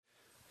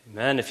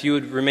Amen. If you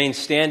would remain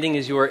standing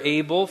as you are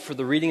able for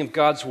the reading of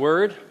God's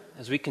Word,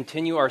 as we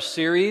continue our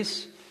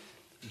series,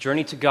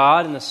 Journey to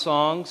God in the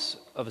Songs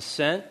of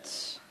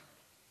Ascent.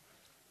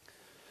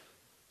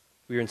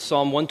 We are in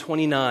Psalm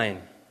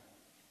 129.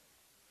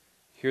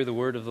 Hear the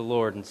word of the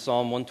Lord in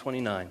Psalm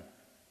 129.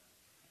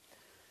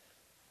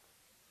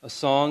 A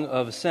song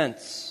of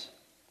ascents.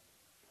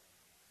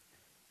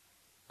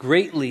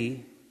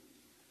 Greatly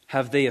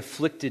have they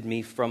afflicted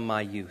me from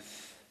my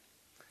youth.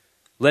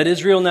 Let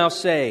Israel now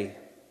say,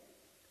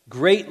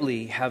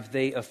 greatly have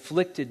they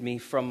afflicted me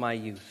from my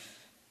youth.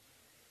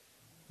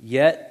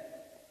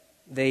 Yet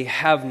they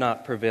have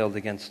not prevailed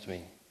against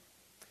me.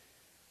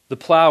 The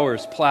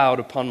plowers plowed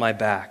upon my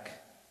back.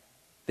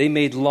 They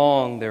made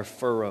long their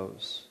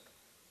furrows.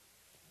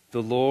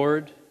 The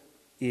Lord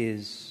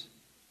is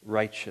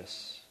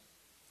righteous.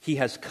 He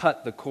has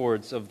cut the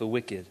cords of the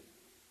wicked.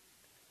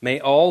 May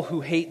all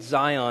who hate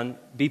Zion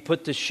be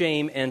put to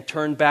shame and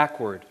turn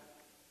backward.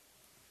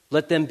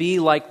 Let them be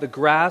like the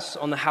grass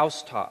on the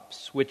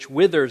housetops, which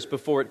withers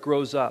before it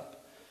grows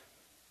up,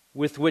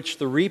 with which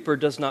the reaper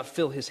does not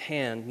fill his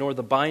hand, nor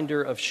the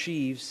binder of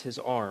sheaves his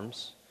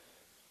arms.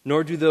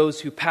 Nor do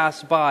those who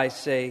pass by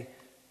say,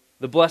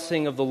 the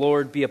blessing of the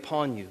Lord be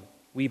upon you.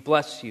 We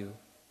bless you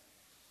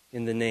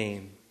in the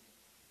name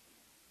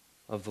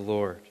of the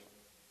Lord.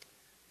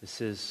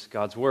 This is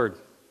God's word.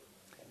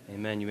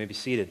 Amen. You may be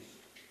seated.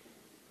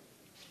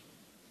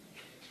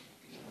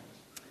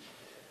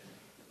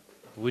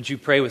 Would you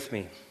pray with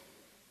me?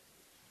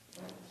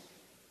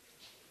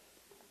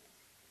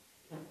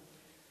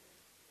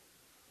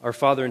 Our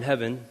Father in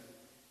heaven,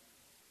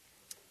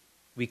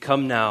 we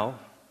come now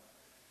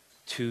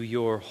to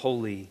your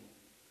holy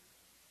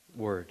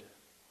word.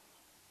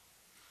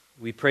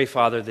 We pray,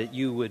 Father, that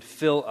you would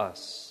fill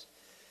us,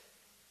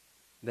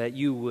 that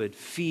you would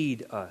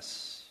feed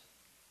us,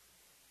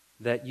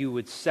 that you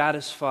would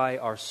satisfy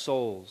our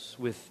souls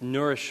with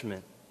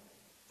nourishment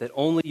that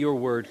only your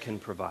word can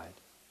provide.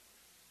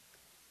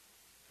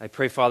 I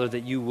pray, Father,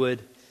 that you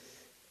would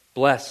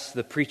bless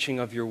the preaching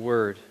of your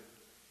word,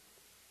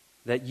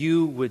 that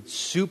you would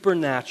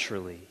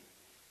supernaturally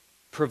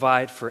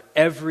provide for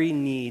every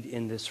need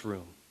in this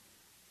room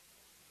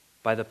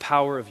by the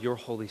power of your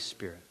Holy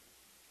Spirit.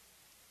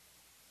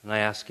 And I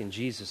ask in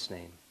Jesus'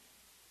 name,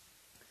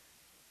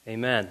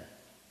 amen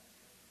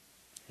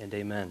and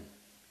amen.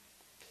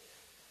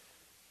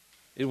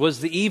 It was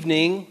the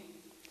evening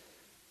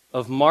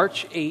of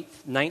March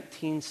 8th,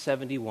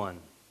 1971.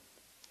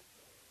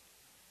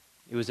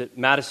 It was at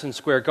Madison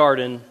Square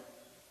Garden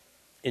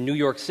in New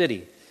York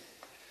City,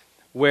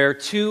 where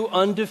two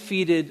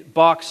undefeated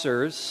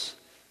boxers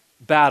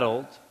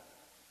battled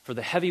for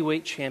the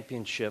heavyweight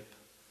championship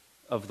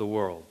of the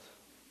world.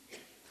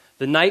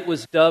 The night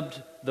was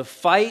dubbed the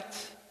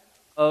fight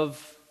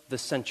of the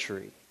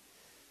century.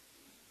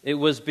 It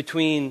was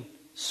between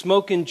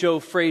Smokin' Joe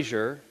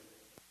Frazier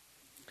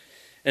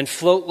and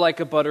float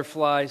like a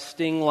butterfly,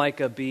 sting like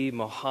a bee,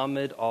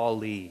 Muhammad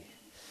Ali.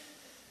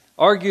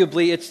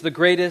 Arguably, it's the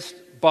greatest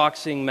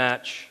boxing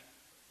match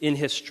in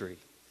history.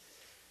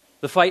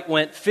 The fight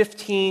went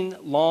 15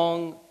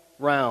 long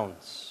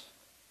rounds.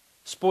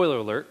 Spoiler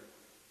alert,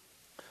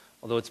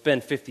 although it's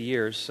been 50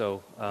 years,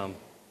 so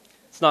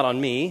it's not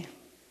on me.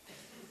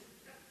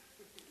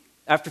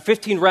 After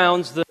 15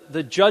 rounds,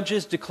 the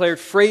judges declared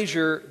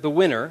Frazier the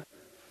winner,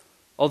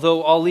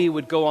 although Ali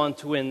would go on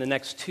to win the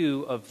next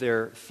two of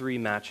their three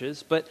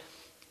matches. But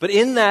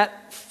in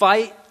that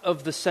fight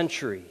of the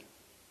century,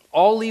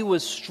 Ali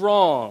was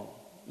strong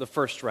the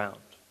first round.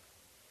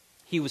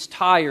 He was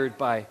tired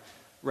by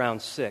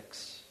round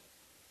 6.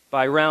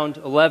 By round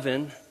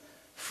 11,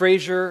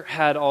 Frazier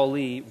had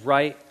Ali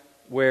right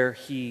where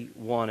he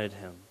wanted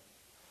him.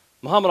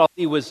 Muhammad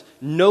Ali was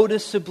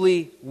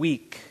noticeably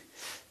weak.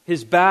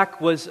 His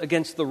back was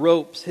against the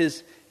ropes.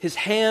 His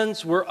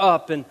hands were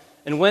up. And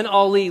when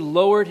Ali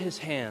lowered his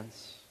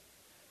hands,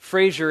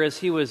 Frazier, as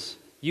he was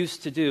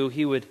used to do,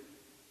 he would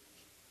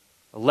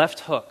a left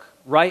hook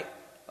right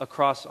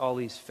across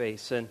Ali's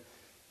face. And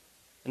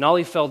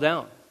Ali fell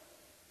down.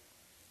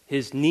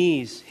 His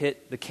knees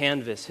hit the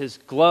canvas. His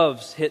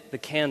gloves hit the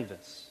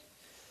canvas.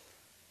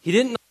 He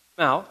didn't knock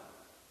him out,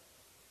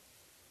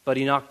 but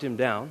he knocked him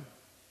down.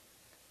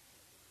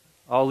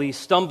 Ali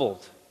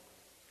stumbled,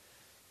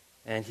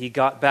 and he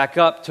got back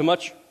up.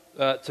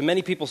 To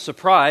many people's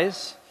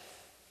surprise,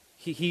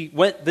 he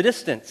went the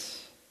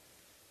distance.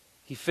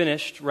 He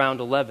finished round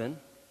 11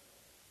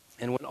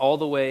 and went all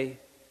the way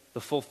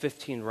the full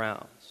 15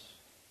 rounds.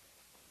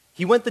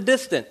 He went the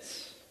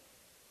distance.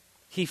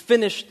 He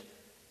finished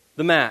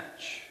the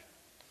match.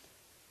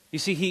 You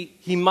see,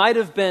 he might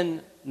have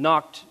been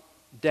knocked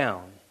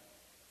down,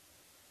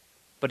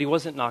 but he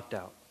wasn't knocked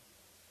out.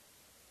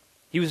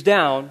 He was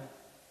down,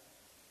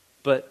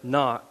 but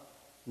not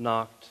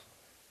knocked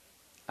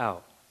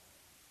out.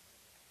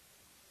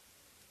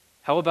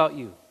 How about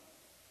you?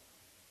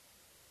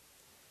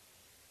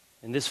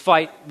 In this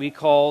fight we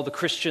call the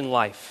Christian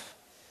life,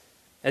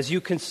 as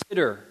you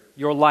consider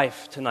your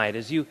life tonight,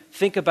 as you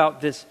think about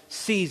this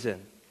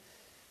season,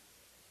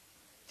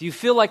 do you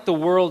feel like the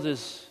world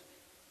is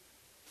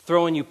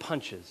throwing you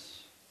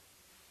punches?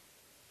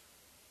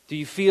 Do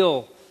you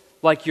feel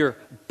like your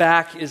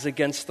back is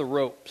against the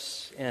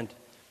ropes and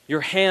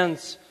your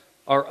hands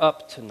are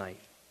up tonight?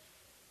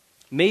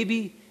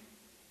 Maybe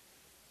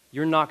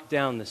you're knocked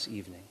down this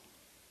evening.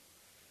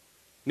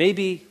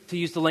 Maybe, to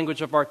use the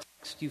language of our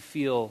text, you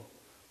feel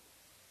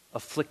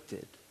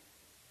afflicted.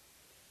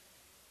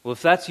 Well,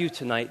 if that's you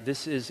tonight,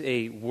 this is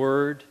a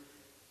word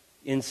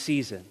in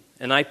season.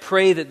 And I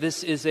pray that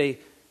this is a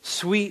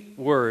sweet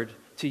word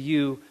to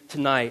you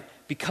tonight,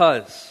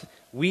 because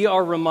we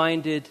are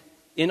reminded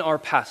in our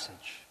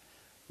passage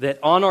that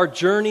on our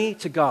journey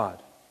to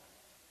God,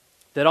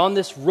 that on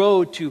this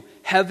road to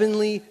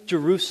heavenly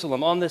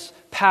Jerusalem, on this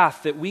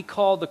path that we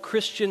call the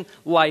Christian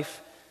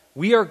life,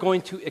 we are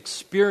going to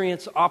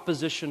experience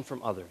opposition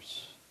from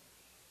others.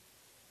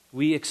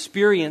 We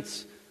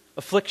experience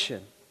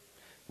affliction.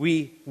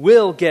 We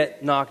will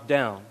get knocked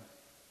down.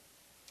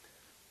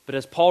 But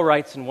as Paul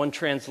writes in one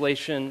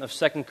translation of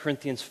 2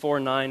 Corinthians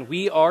 4:9,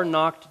 we are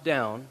knocked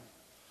down,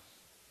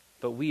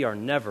 but we are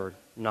never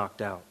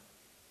knocked out.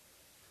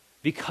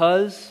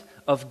 Because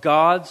of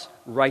God's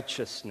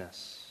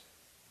righteousness,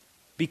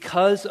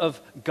 because of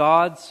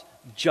God's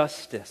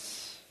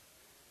justice,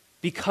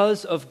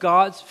 because of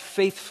God's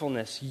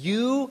faithfulness,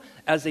 you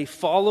as a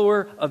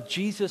follower of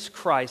Jesus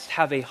Christ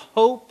have a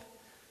hope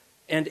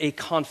and a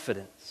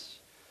confidence.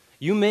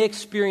 You may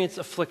experience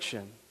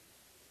affliction,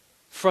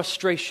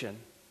 frustration,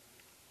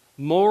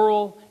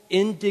 moral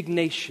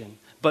indignation,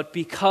 but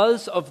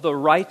because of the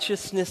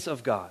righteousness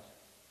of God,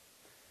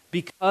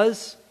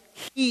 because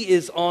He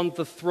is on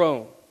the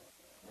throne,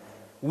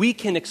 we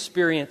can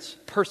experience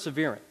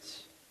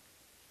perseverance.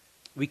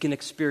 We can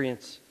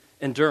experience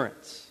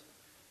endurance.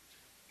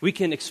 We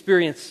can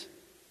experience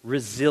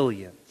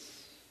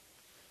resilience.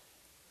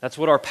 That's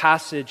what our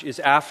passage is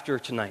after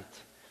tonight.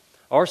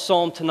 Our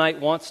psalm tonight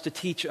wants to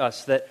teach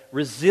us that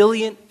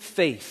resilient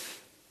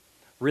faith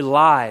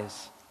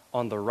relies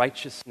on the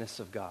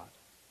righteousness of God.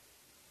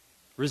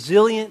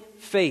 Resilient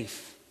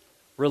faith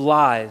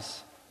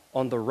relies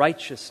on the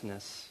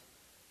righteousness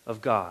of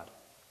God.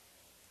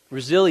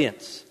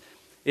 Resilience,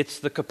 it's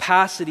the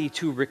capacity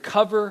to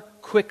recover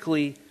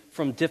quickly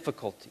from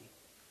difficulty.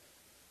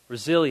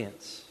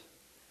 Resilience,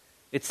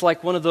 it's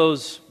like one of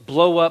those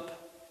blow-up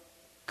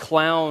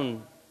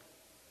clown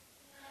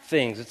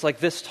things. It's like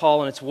this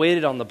tall and it's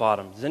weighted on the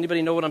bottom. Does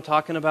anybody know what I'm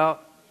talking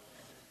about?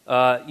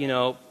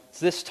 It's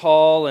this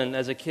tall, and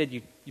as a kid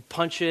you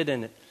punch it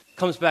and it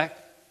comes back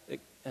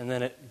and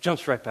then it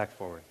jumps right back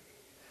forward.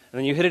 And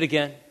then you hit it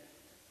again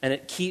and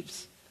it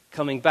keeps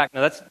coming back.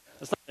 Now that's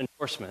not an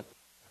endorsement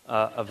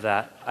of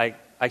that.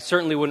 I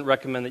certainly wouldn't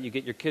recommend that you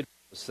get your kid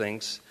those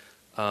things.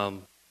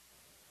 Doesn't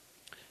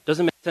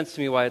make sense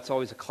to me why it's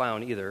always a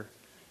clown either.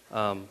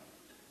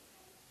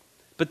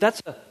 But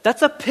that's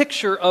a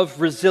picture of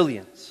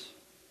resilience.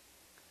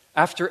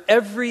 After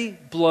every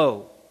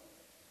blow,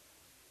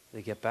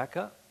 they get back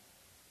up.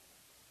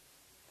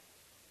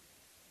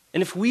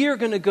 And if we are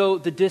going to go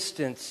the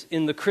distance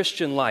in the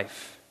Christian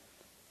life,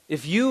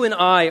 if you and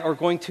I are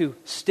going to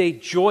stay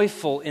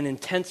joyful in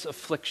intense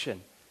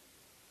affliction,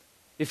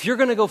 if you're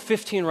going to go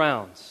 15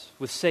 rounds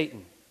with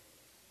Satan,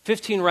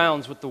 15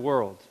 rounds with the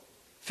world,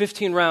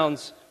 15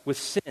 rounds with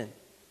sin,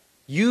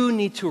 you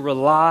need to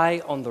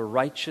rely on the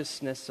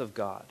righteousness of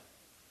God.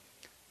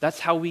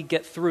 That's how we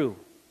get through.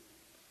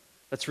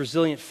 That's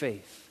resilient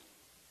faith.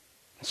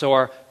 So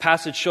our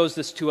passage shows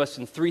this to us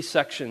in 3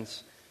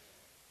 sections.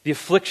 The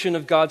affliction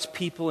of God's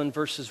people in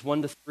verses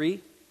 1 to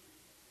 3,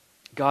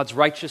 God's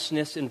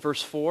righteousness in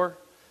verse 4,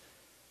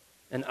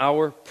 and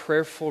our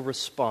prayerful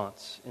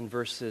response in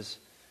verses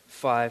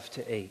 5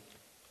 to 8.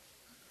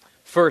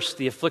 First,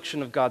 the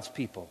affliction of God's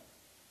people.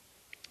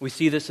 We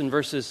see this in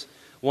verses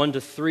 1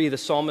 to 3. The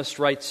psalmist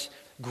writes,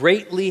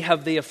 "Greatly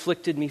have they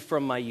afflicted me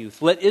from my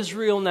youth. Let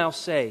Israel now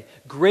say,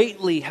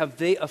 greatly have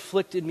they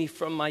afflicted me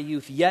from my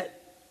youth,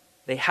 yet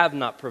they have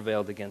not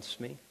prevailed against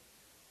me.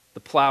 The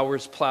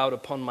plowers plowed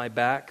upon my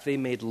back. They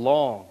made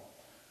long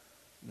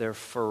their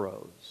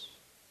furrows."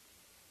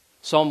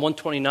 Psalm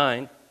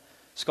 129,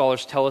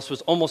 scholars tell us,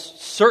 was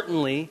almost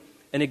certainly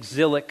an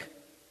exilic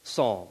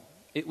psalm.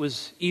 It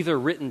was either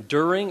written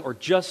during or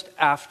just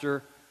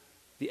after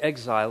the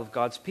exile of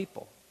God's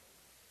people.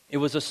 It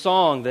was a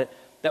song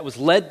that was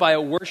led by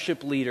a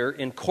worship leader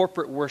in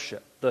corporate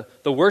worship.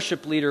 The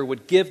worship leader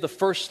would give the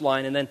first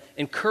line and then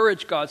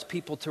encourage God's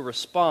people to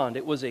respond.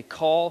 It was a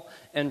call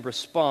and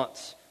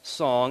response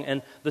song,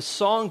 and the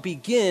song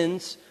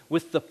begins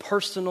with the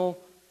personal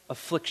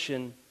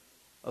affliction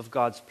of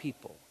God's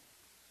people.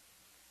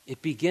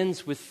 It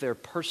begins with their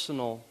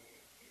personal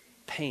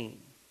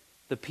pain.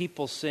 The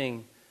people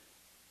sing,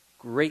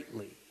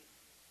 "Greatly,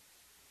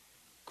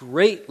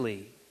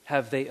 greatly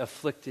have they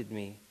afflicted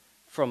me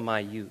from my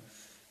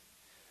youth."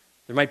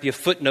 There might be a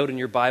footnote in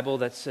your Bible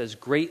that says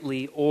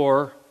greatly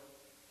or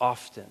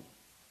often.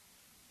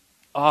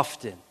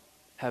 Often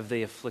have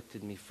they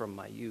afflicted me from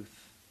my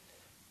youth.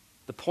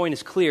 The point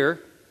is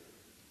clear.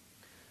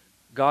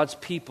 God's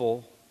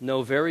people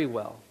know very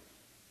well.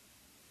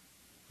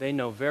 They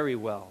know very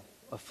well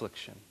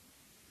affliction.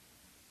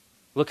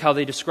 Look how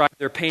they describe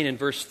their pain in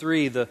verse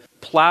 3. The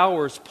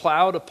plowers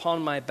plowed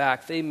upon my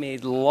back. They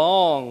made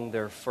long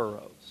their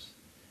furrows.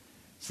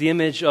 It's the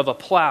image of a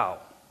plow,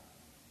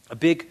 a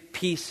big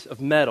piece of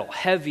metal,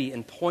 heavy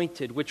and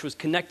pointed, which was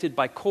connected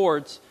by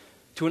cords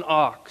to an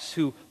ox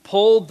who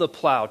pulled the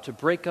plow to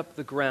break up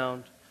the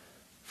ground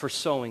for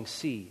sowing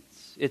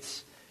seeds.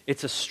 It's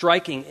a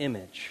striking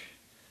image.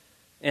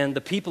 And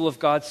the people of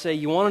God say,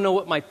 you want to know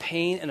what my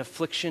pain and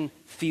affliction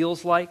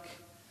feels like?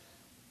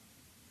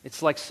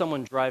 It's like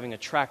someone driving a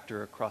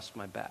tractor across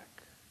my back.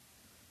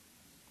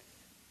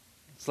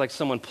 It's like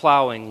someone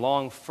plowing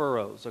long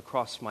furrows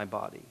across my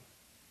body.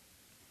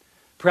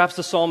 Perhaps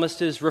the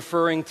psalmist is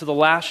referring to the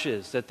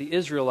lashes that the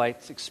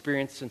Israelites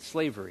experienced in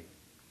slavery.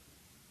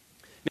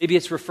 Maybe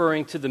it's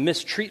referring to the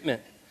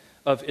mistreatment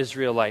of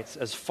Israelites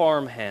as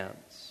farm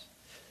hands.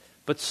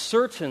 But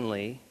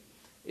certainly,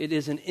 it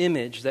is an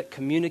image that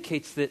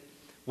communicates that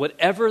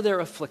whatever their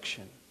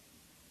affliction,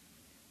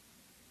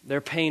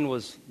 their pain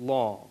was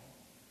long.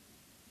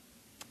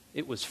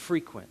 It was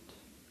frequent.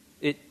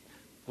 It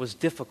was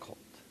difficult.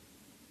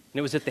 And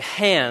it was at the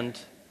hand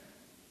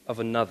of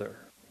another.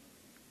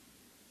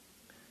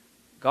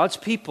 God's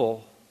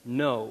people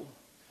know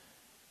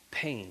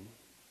pain.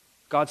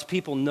 God's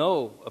people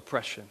know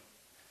oppression.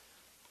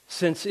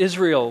 Since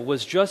Israel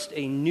was just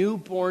a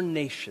newborn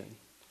nation,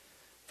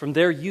 from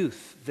their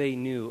youth they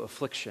knew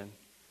affliction.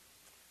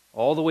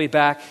 All the way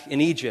back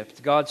in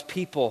Egypt, God's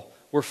people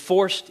were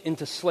forced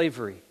into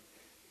slavery.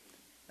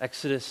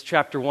 Exodus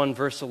chapter 1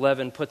 verse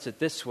 11 puts it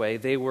this way: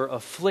 they were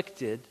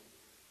afflicted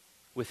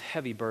with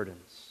heavy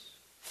burdens,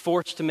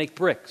 forced to make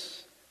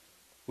bricks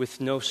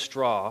with no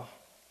straw.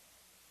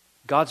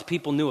 God's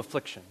people knew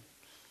affliction.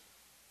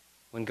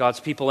 When God's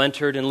people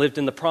entered and lived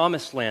in the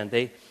promised land,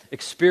 they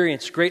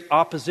experienced great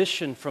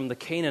opposition from the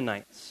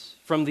Canaanites,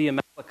 from the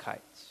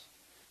Amalekites.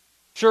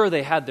 Sure,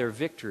 they had their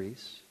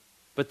victories,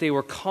 but they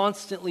were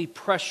constantly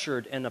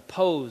pressured and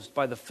opposed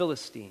by the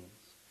Philistines,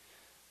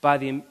 by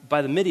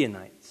the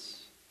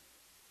Midianites,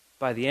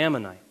 by the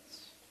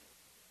Ammonites.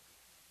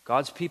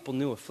 God's people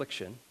knew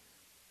affliction.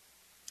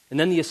 And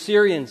then the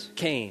Assyrians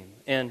came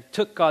and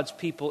took God's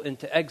people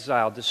into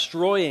exile,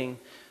 destroying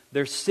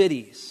their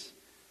cities.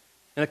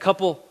 And a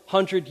couple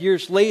hundred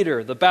years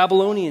later, the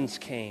Babylonians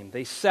came.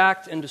 They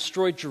sacked and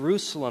destroyed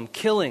Jerusalem,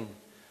 killing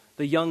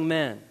the young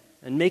men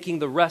and making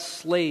the rest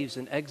slaves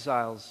and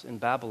exiles in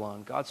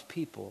Babylon. God's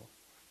people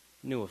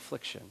knew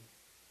affliction.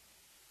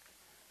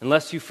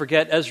 Unless you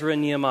forget Ezra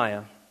and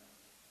Nehemiah,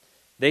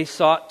 they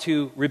sought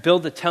to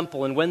rebuild the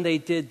temple, and when they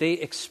did, they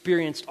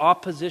experienced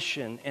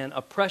opposition and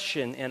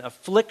oppression and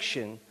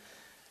affliction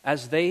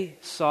as they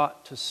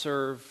sought to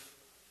serve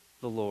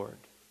the Lord.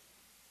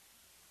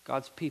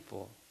 God's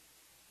people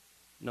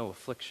know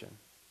affliction.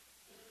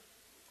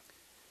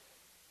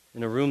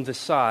 In a room this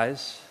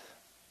size,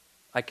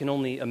 I can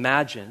only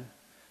imagine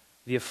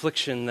the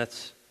affliction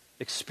that's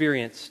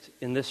experienced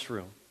in this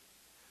room.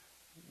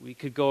 We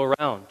could go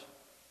around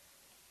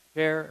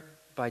chair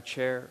by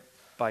chair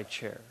by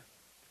chair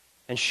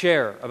and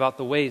share about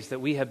the ways that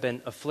we have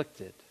been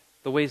afflicted,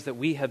 the ways that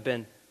we have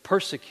been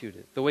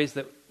persecuted, the ways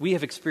that we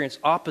have experienced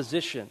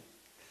opposition.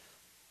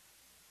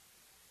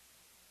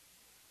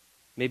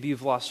 Maybe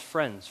you've lost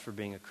friends for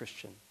being a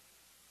Christian.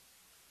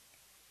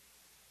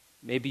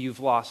 Maybe you've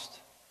lost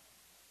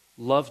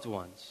loved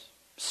ones,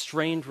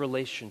 strained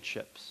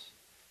relationships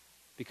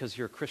because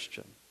you're a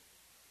Christian.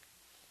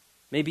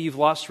 Maybe you've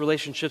lost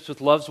relationships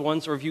with loved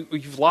ones, or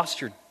you've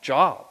lost your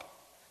job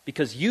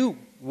because you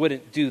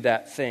wouldn't do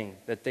that thing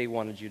that they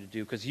wanted you to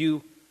do because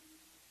you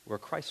were a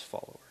Christ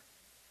follower.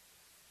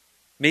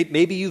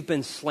 Maybe you've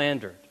been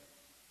slandered.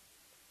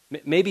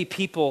 Maybe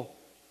people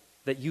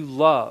that you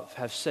love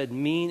have said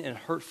mean and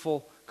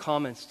hurtful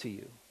comments to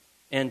you,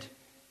 and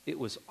it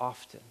was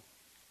often.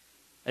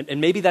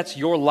 And maybe that's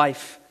your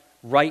life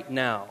right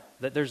now,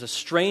 that there's a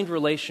strained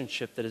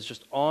relationship that is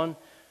just on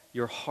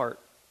your heart.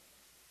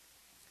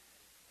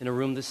 In a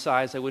room this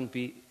size, I wouldn't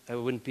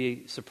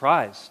be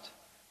surprised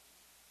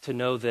to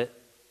know that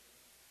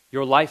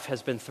your life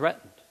has been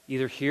threatened,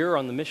 either here or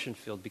on the mission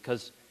field,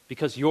 because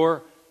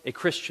you're a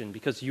Christian,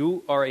 because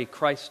you are a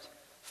Christ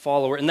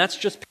follower. And that's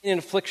just pain and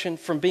affliction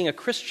from being a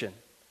Christian.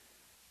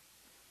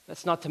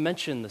 That's not to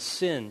mention the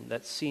sin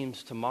that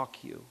seems to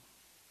mock you,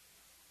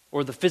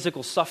 or the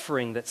physical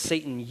suffering that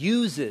Satan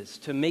uses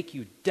to make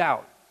you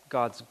doubt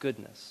God's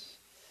goodness,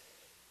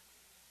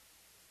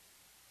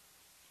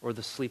 or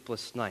the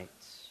sleepless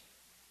nights,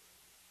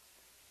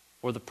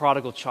 or the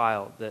prodigal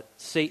child that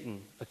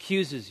Satan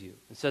accuses you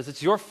and says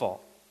it's your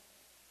fault.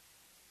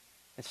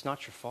 It's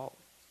not your fault.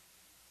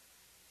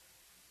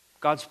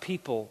 God's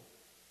people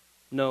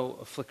know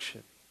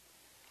affliction.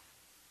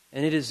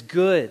 And it is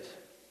good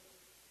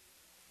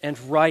and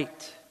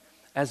right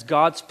as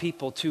God's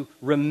people to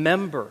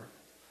remember,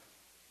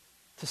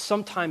 to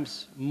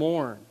sometimes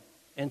mourn,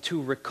 and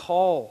to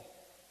recall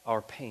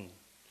our pain,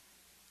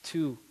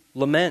 to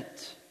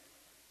lament.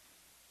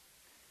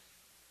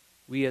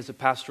 We as a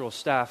pastoral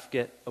staff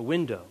get a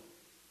window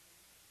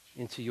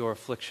into your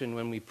affliction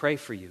when we pray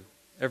for you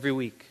every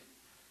week.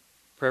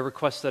 prayer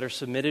requests that are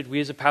submitted. We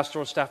as a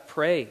pastoral staff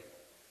pray.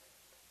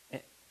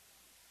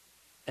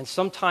 And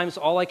sometimes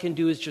all I can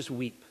do is just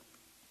weep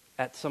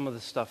at some of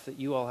the stuff that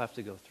you all have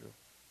to go through.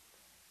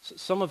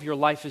 Some of your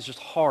life is just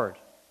hard.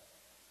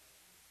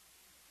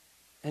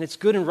 And it's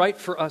good and right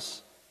for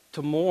us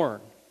to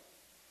mourn.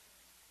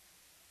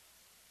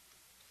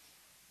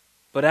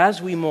 But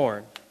as we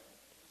mourn,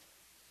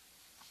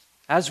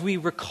 as we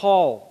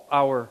recall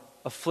our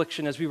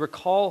affliction, as we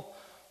recall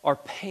our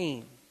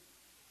pain,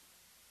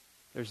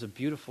 there's a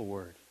beautiful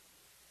word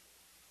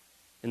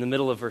in the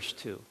middle of verse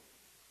 2.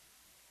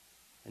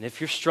 And if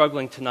you're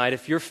struggling tonight,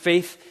 if your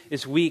faith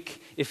is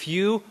weak, if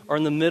you are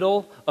in the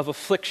middle of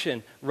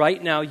affliction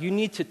right now, you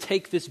need to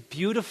take this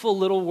beautiful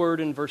little word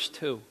in verse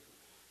 2.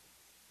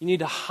 You need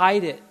to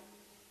hide it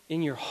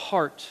in your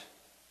heart.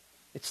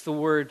 It's the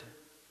word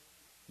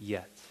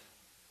yet.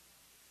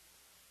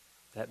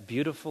 That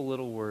beautiful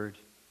little word,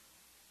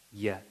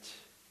 yet.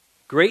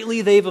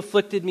 Greatly they've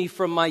afflicted me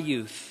from my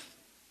youth,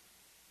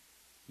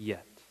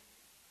 yet.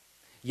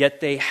 Yet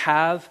they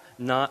have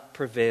not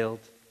prevailed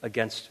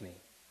against me.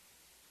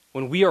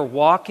 When we are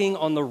walking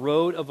on the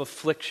road of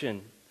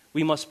affliction,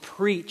 we must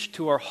preach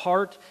to our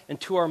heart and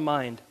to our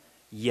mind,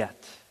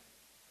 yet.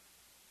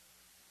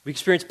 We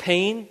experience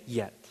pain,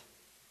 yet.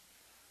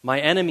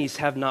 My enemies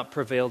have not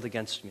prevailed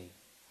against me.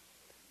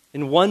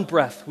 In one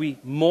breath, we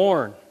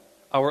mourn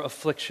our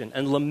affliction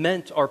and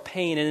lament our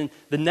pain. And in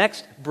the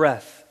next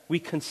breath, we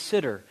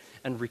consider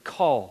and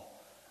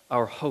recall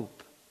our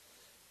hope.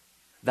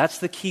 That's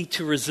the key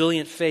to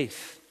resilient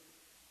faith.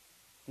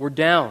 We're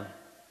down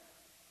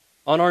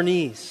on our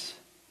knees,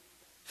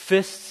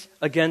 fists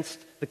against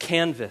the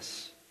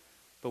canvas,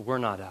 but we're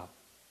not out.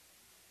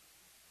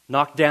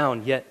 Knocked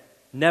down, yet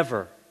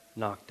never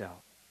knocked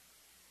out.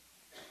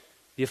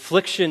 The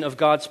affliction of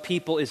God's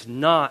people is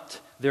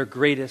not their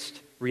greatest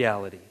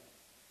reality.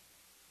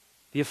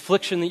 The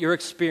affliction that you're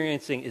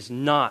experiencing is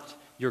not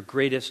your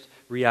greatest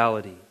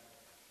reality.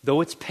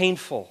 Though it's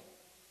painful,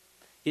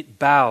 it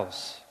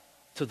bows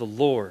to the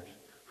Lord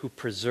who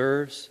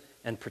preserves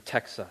and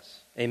protects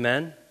us.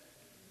 Amen?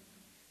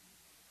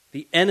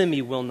 The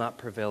enemy will not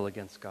prevail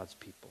against God's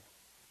people.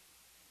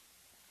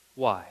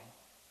 Why?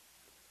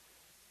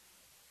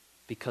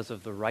 Because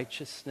of the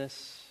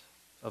righteousness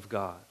of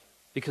God.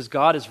 Because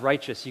God is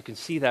righteous. You can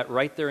see that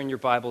right there in your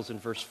Bibles in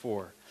verse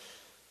 4.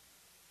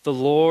 The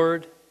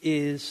Lord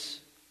is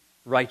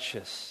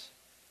righteous.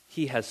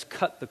 He has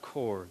cut the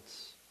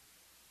cords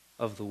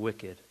of the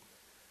wicked.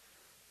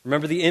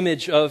 Remember the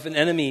image of an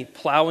enemy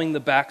plowing the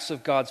backs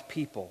of God's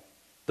people.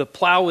 The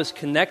plow is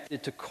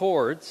connected to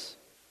cords,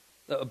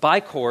 by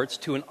cords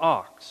to an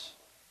ox.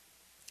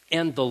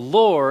 And the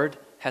Lord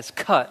has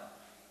cut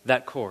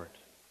that cord.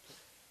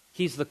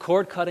 He's the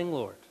cord-cutting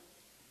Lord.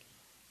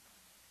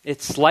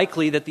 It's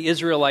likely that the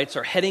Israelites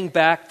are heading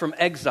back from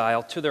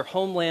exile to their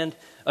homeland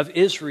of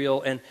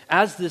Israel, and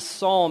as this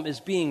psalm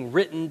is being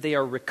written, they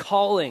are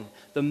recalling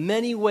the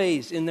many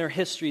ways in their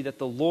history that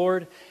the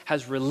Lord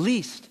has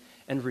released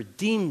and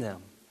redeemed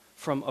them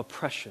from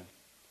oppression,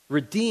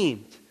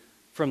 redeemed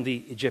from the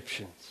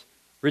Egyptians,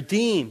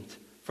 redeemed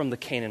from the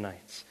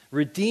Canaanites,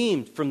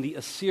 redeemed from the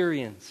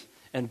Assyrians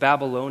and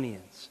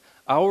Babylonians.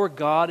 Our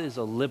God is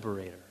a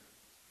liberator.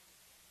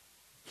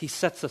 He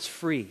sets us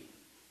free.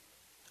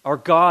 Our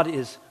God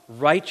is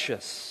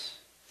righteous.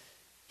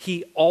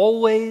 He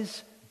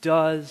always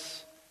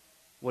does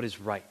what is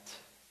right.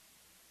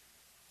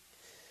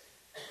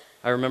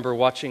 I remember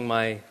watching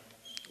my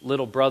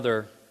little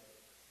brother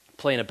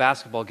play in a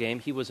basketball game.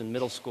 He was in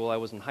middle school, I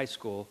was in high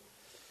school.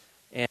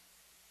 And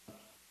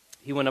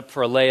he went up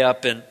for a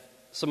layup and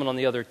someone on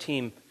the other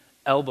team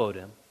elbowed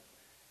him.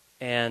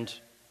 And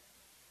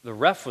the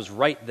ref was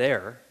right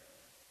there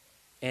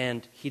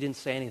and he didn't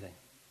say anything.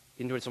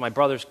 He didn't do it. So my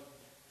brother's,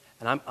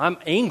 and I'm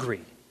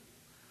angry.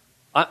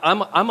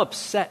 I'm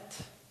upset.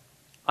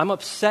 I'm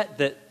upset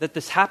that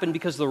this happened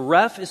because the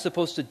ref is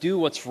supposed to do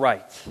what's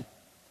right.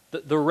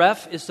 The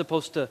ref is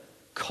supposed to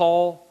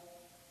call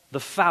the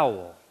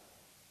foul.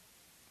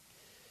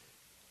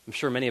 I'm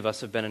sure many of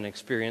us have been in an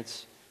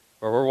experience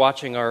where we're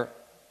watching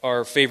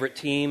our favorite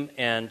team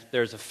and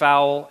there's a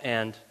foul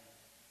and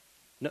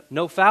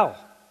no foul.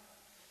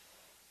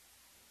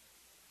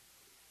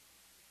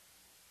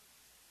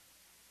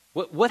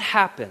 What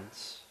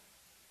happens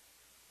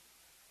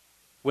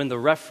when the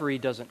referee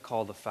doesn't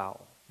call the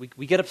foul?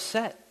 We get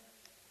upset.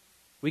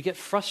 We get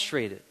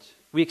frustrated.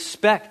 We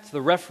expect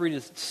the referee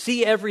to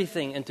see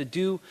everything and to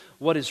do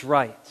what is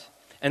right.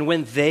 And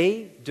when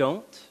they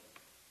don't,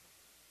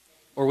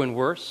 or when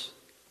worse,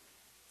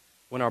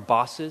 when our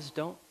bosses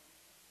don't,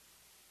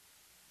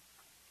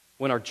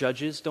 when our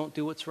judges don't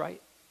do what's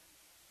right,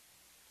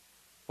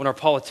 when our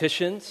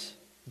politicians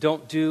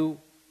don't do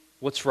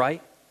what's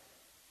right,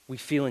 we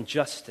feel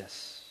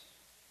injustice.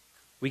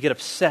 We get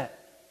upset.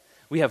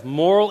 We have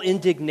moral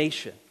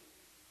indignation.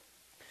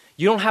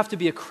 You don't have to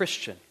be a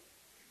Christian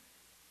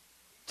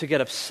to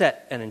get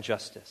upset at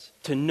injustice,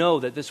 to know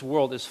that this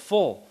world is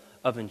full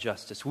of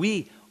injustice.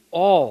 We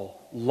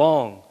all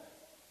long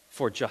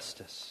for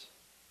justice.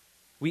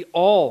 We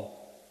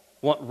all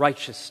want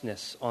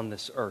righteousness on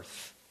this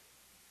earth.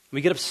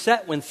 We get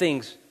upset when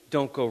things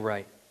don't go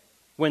right,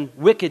 when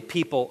wicked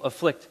people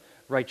afflict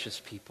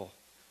righteous people,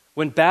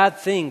 when bad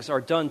things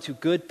are done to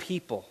good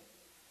people,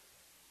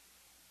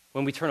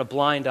 when we turn a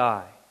blind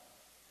eye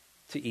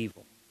to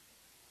evil.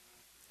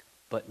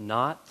 But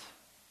not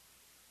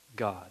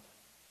God.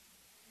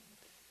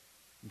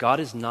 God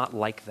is not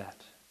like that.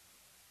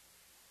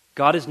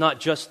 God is not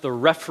just the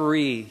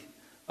referee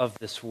of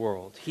this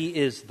world. He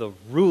is the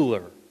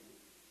ruler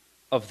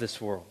of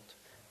this world.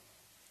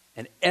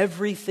 And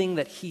everything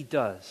that he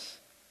does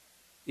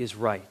is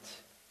right.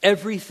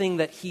 Everything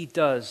that he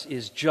does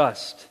is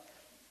just.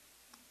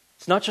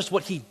 It's not just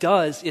what he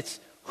does, it's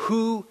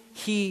who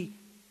he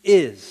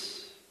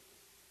is.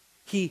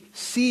 He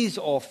sees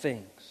all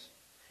things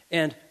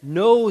and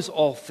knows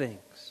all things.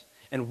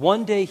 And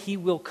one day he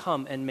will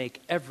come and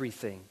make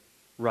everything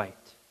right.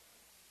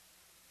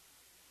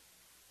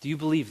 Do you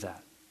believe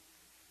that?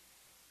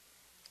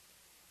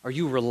 Are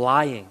you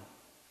relying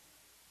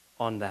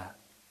on that?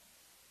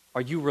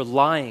 Are you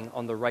relying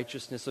on the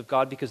righteousness of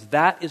God? Because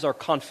that is our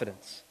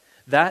confidence.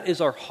 That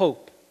is our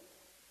hope.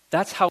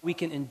 That's how we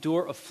can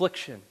endure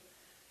affliction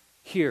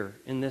here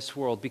in this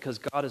world, because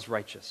God is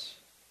righteous.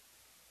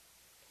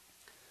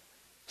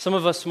 Some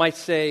of us might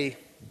say,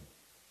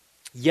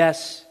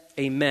 yes,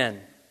 amen,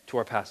 to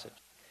our passage.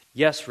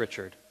 Yes,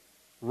 Richard,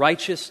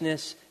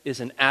 righteousness is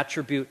an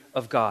attribute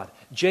of God.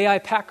 J.I.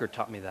 Packer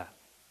taught me that.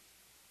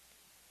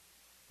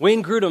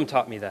 Wayne Grudem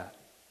taught me that.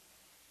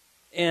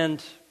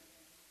 And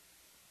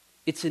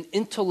it's an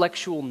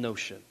intellectual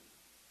notion.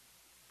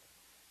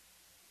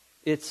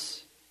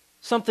 It's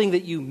something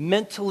that you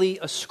mentally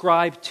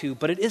ascribe to,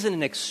 but it isn't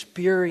an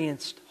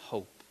experienced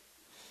hope.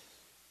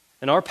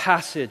 And our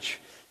passage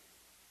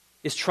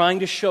is trying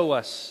to show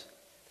us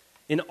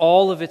in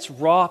all of its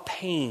raw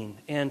pain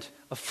and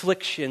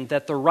affliction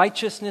that the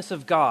righteousness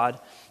of God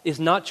is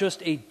not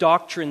just a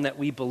doctrine that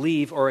we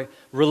believe or a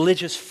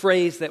religious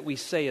phrase that we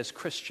say as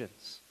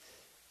Christians.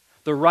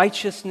 The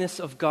righteousness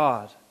of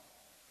God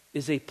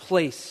is a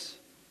place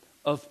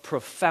of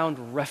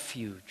profound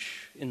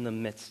refuge in the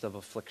midst of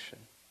affliction.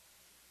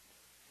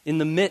 In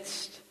the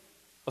midst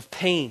of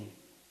pain,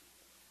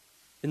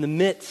 in the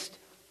midst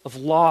of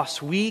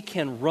loss, we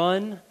can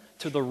run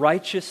to the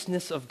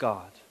righteousness of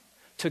God,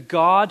 to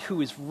God who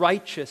is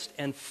righteous,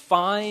 and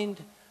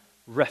find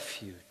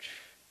refuge.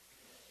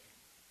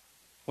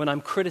 When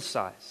I'm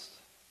criticized,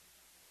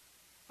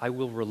 I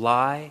will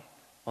rely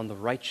on the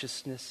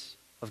righteousness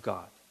of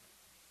God.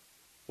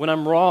 When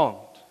I'm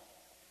wronged,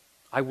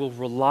 I will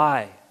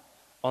rely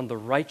on the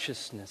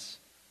righteousness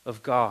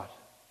of God.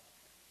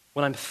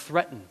 When I'm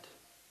threatened,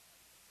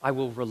 I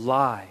will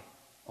rely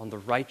on the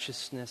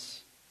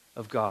righteousness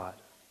of God.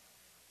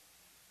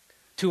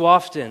 Too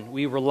often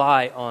we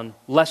rely on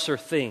lesser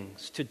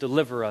things to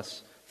deliver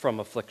us from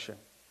affliction.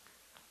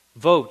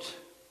 Vote.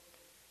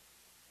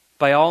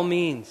 By all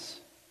means,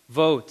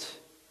 vote.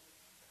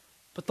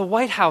 But the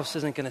White House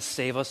isn't going to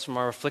save us from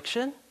our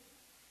affliction.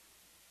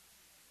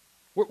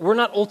 We're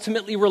not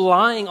ultimately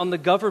relying on the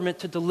government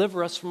to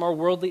deliver us from our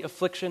worldly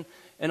affliction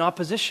and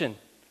opposition.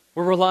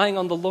 We're relying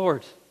on the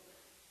Lord.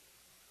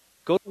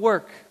 Go to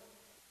work.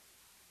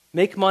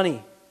 Make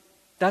money.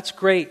 That's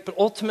great. But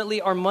ultimately,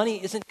 our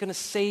money isn't going to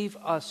save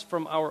us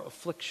from our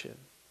affliction.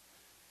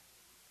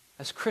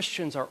 As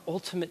Christians, our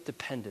ultimate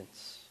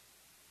dependence,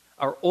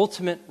 our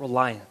ultimate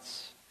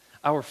reliance,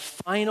 our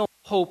final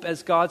hope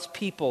as God's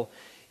people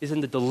is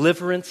in the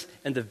deliverance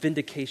and the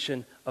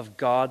vindication of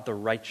God, the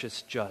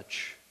righteous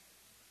judge.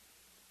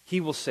 He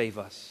will save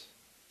us.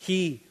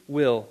 He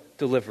will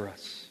deliver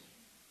us.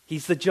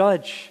 He's the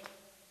judge.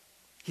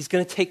 He's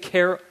going to take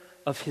care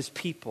of his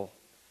people.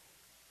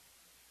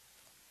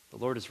 The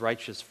Lord is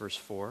righteous, verse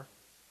 4.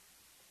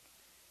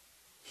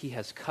 He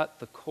has cut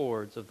the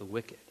cords of the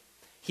wicked.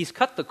 He's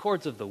cut the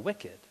cords of the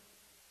wicked.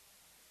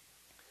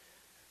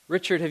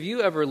 Richard, have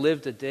you ever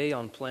lived a day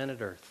on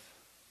planet Earth?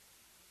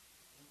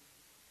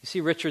 You see,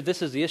 Richard,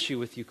 this is the issue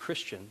with you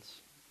Christians.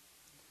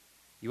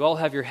 You all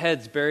have your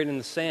heads buried in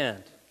the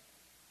sand.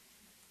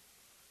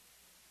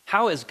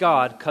 How has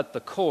God cut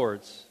the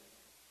cords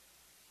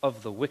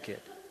of the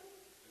wicked?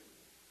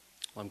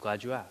 Well, I'm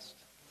glad you asked.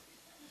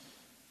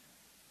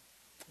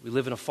 We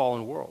live in a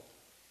fallen world.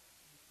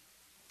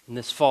 In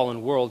this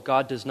fallen world,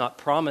 God does not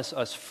promise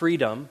us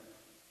freedom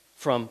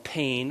from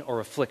pain or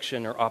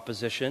affliction or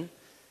opposition.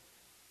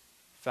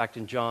 In fact,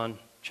 in John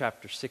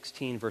chapter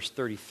 16, verse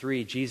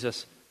 33,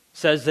 Jesus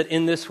says that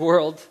in this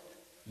world,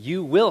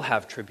 you will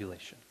have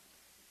tribulation.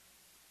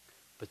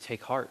 But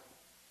take heart,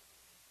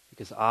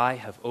 because I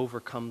have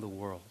overcome the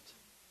world.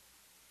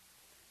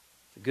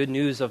 The good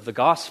news of the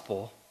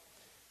gospel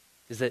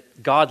is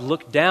that God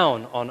looked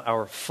down on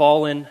our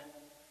fallen,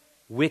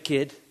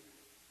 wicked,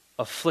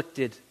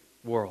 afflicted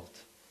world.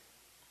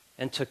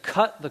 And to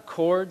cut the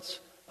cords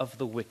of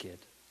the wicked,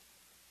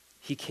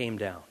 he came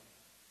down.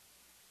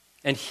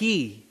 And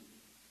he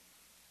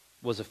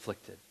was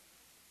afflicted.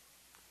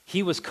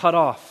 He was cut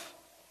off.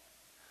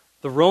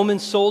 The Roman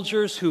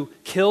soldiers who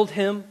killed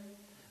him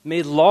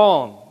made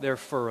long their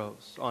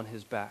furrows on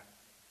his back.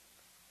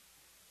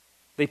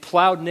 They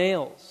plowed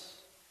nails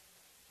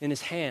in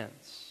his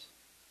hands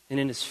and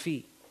in his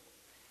feet.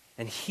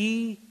 And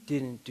he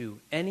didn't do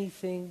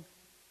anything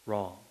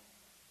wrong.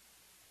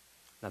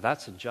 Now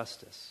that's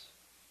injustice.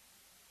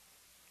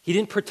 He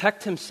didn't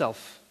protect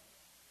himself.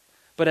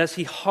 But as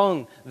he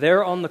hung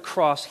there on the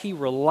cross, he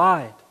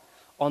relied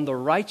on the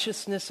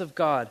righteousness of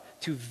God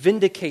to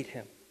vindicate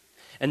him.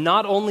 And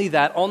not only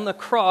that, on the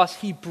cross,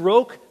 he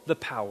broke the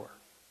power.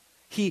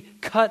 He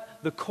cut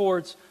the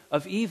cords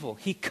of evil.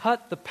 He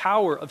cut the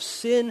power of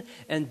sin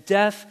and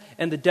death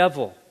and the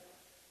devil.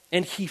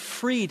 And he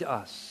freed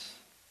us.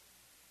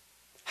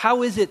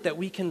 How is it that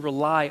we can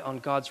rely on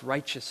God's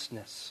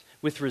righteousness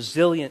with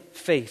resilient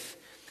faith?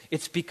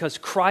 It's because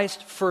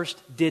Christ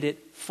first did it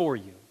for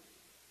you.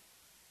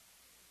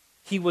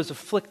 He was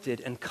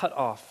afflicted and cut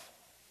off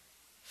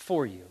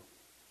for you.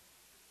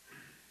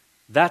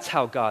 That's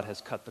how God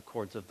has cut the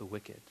cords of the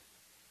wicked,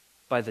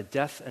 by the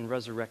death and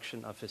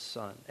resurrection of his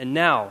Son. And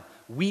now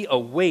we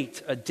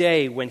await a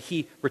day when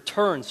he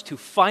returns to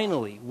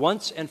finally,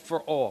 once and for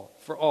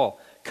all,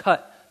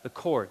 cut the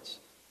cords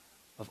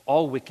of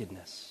all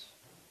wickedness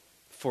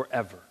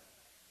forever.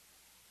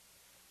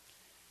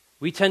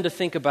 We tend to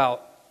think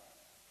about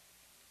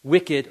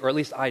wicked, or at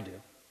least I do,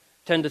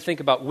 tend to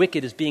think about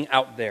wicked as being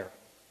out there.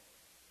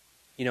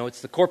 You know,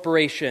 it's the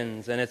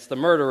corporations, and it's the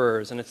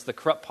murderers, and it's the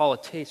corrupt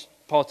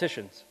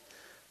politicians.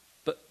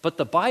 But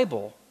the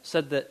Bible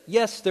said that,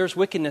 yes, there's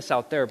wickedness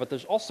out there, but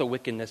there's also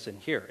wickedness in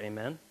here,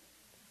 amen?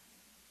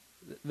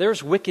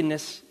 There's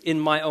wickedness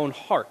in my own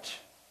heart.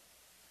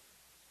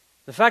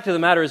 The fact of the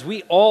matter is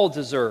we all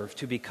deserve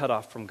to be cut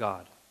off from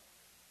God.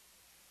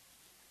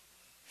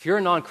 If you're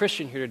a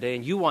non-Christian here today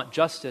and you want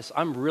justice,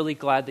 I'm really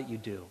glad that you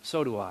do.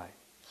 So do I.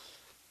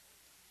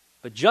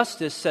 But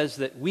justice says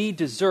that we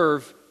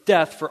deserve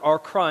death for our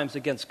crimes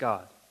against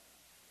God.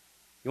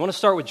 You want to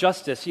start with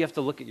justice, you have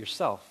to look at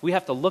yourself. We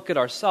have to look at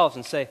ourselves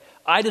and say,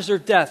 I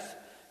deserve death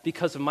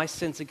because of my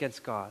sins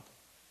against God.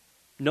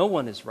 No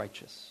one is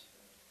righteous.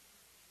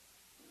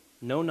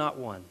 No, not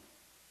one.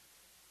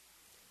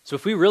 So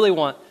if we really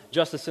want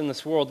justice in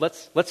this world,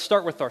 let's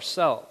start with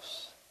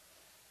ourselves.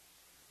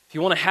 If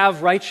you want to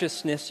have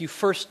righteousness, you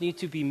first need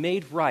to be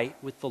made right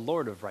with the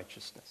Lord of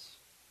righteousness.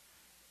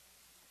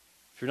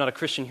 If you're not a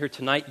Christian here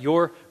tonight,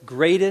 your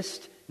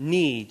greatest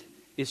need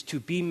is to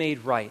be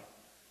made right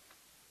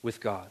with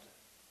God.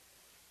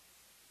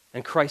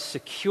 And Christ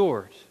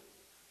secured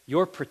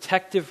your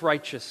protective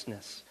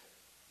righteousness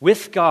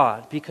with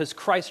God because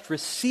Christ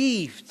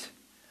received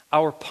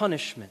our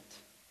punishment.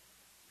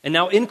 And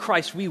now in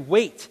Christ we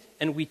wait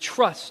and we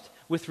trust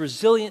with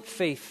resilient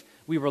faith.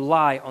 We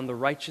rely on the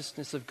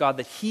righteousness of God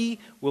that he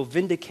will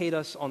vindicate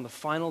us on the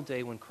final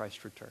day when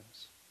Christ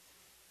returns.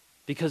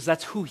 Because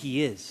that's who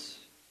he is.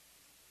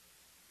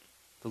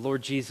 The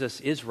Lord Jesus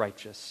is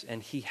righteous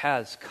and he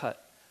has cut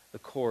the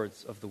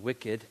cords of the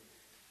wicked,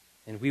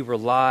 and we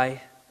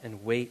rely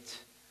and wait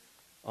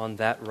on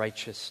that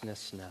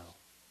righteousness now.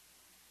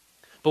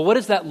 But what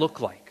does that look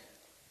like?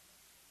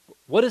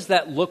 What does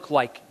that look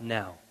like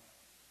now?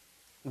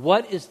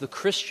 What is the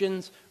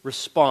Christian's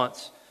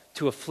response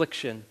to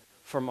affliction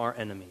from our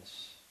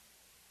enemies?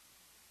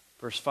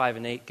 Verse 5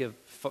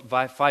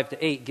 to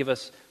 8 give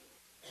us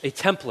a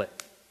template,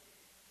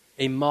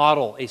 a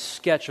model, a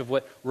sketch of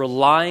what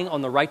relying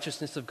on the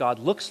righteousness of God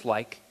looks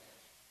like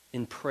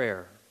in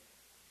prayer.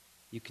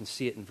 You can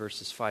see it in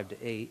verses 5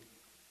 to 8.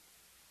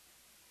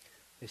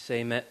 They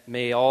say,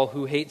 may all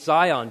who hate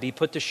Zion be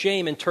put to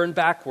shame and turn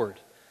backward.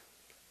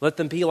 Let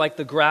them be like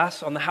the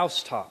grass on the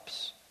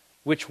housetops,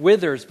 which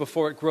withers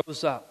before it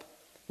grows up,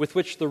 with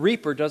which the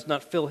reaper does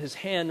not fill his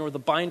hand, nor the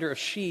binder of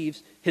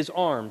sheaves his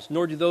arms,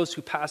 nor do those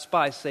who pass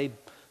by say,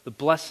 the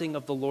blessing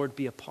of the Lord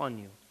be upon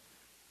you.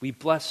 We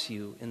bless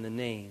you in the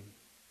name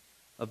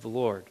of the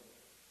Lord.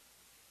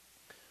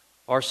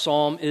 Our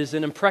psalm is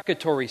an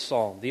imprecatory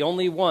psalm, the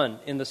only one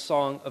in the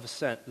Songs of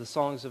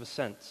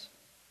Ascents.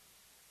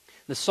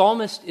 The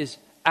psalmist is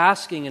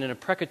asking in an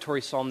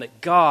imprecatory psalm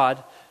that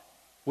God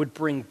would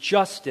bring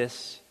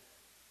justice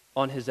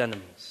on his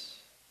enemies,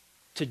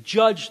 to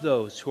judge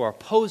those who are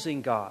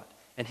opposing God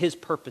and his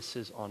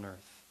purposes on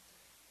earth.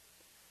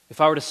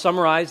 If I were to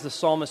summarize the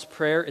psalmist's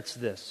prayer, it's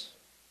this: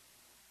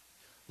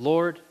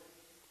 Lord,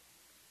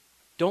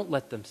 don't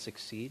let them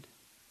succeed.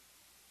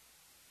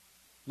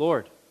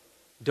 Lord,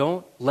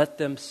 don't let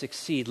them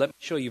succeed. Let me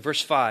show you.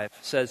 Verse 5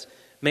 says,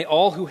 may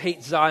all who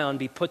hate Zion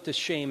be put to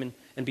shame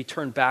and be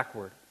turned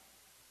backward.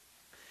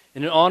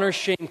 In an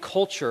honor-shame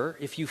culture,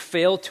 if you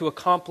fail to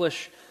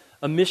accomplish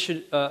a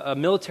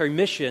military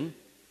mission,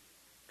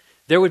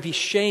 there would be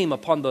shame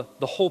upon the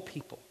whole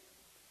people.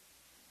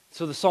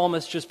 So the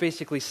psalmist just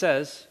basically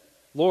says,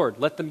 Lord,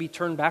 let them be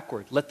turned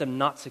backward. Let them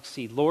not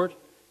succeed. Lord,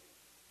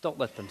 don't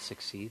let them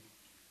succeed.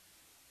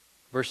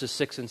 Verses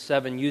 6 and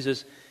 7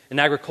 uses an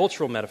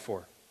agricultural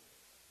metaphor.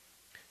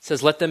 It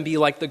says, let them be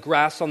like the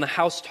grass on the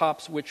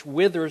housetops, which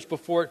withers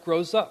before it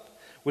grows up,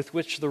 with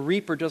which the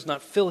reaper does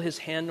not fill his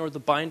hand, nor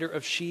the binder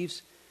of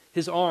sheaves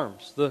his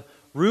arms. The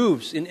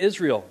roofs in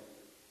Israel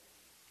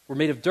were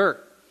made of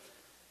dirt.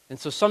 And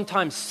so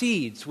sometimes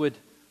seeds would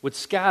would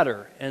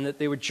scatter and that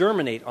they would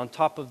germinate on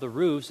top of the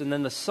roofs, and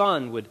then the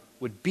sun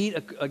would beat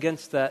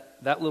against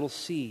that little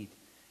seed,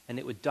 and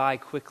it would die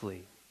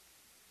quickly.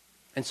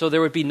 And so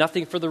there would be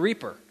nothing for the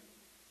reaper.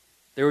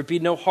 There would be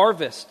no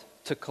harvest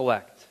to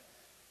collect.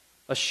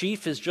 A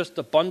sheaf is just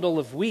a bundle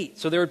of wheat,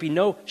 so there would be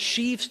no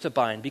sheaves to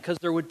bind because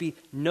there would be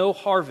no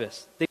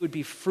harvest. They would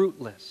be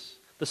fruitless.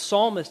 The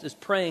psalmist is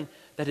praying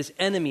that his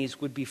enemies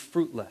would be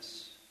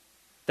fruitless.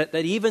 That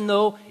even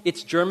though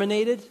it's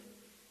germinated,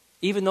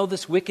 even though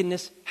this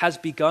wickedness has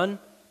begun,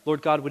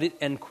 Lord God, would it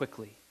end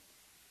quickly?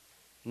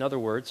 In other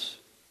words,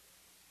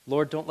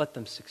 Lord, don't let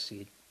them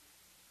succeed.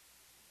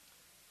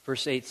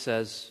 Verse 8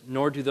 says,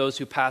 "Nor do those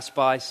who pass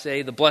by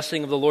say, 'The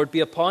blessing of the Lord be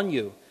upon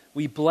you.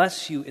 We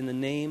bless you in the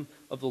name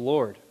of the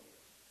Lord.'"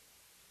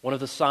 One of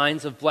the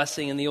signs of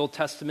blessing in the Old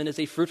Testament is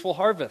a fruitful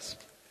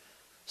harvest.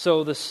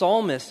 So the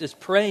psalmist is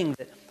praying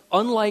that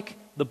unlike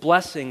the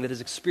blessing that is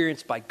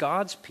experienced by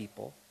God's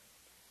people,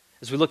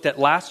 as we looked at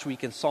last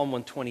week in Psalm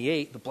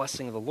 128, the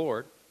blessing of the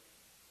Lord,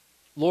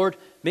 Lord,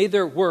 may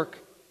their work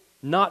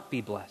not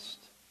be blessed.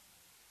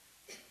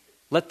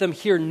 Let them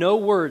hear no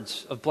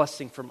words of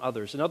blessing from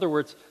others. In other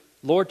words,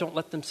 Lord, don't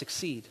let them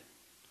succeed.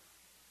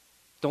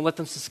 Don't let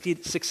them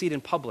succeed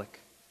in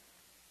public.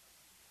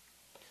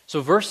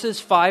 So verses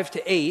 5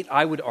 to 8,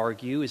 I would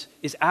argue,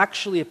 is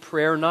actually a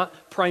prayer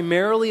not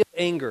primarily of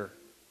anger,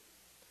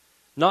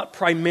 not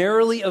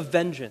primarily of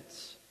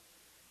vengeance,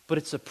 but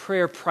it's a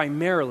prayer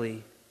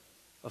primarily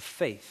of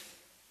faith.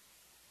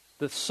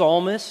 The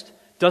psalmist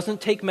doesn't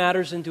take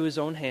matters into his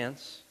own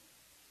hands.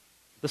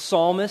 The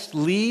psalmist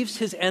leaves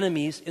his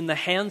enemies in the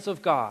hands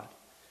of God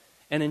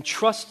and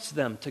entrusts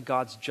them to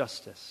God's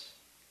justice,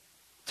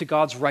 to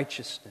God's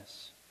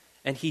righteousness.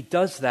 And he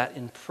does that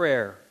in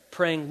prayer,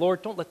 praying,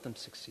 Lord, don't let them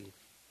succeed.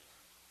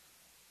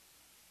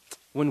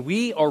 When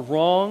we are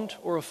wronged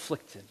or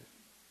afflicted,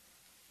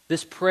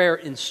 this prayer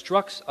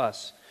instructs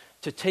us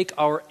to take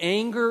our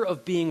anger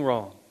of being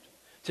wronged,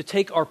 to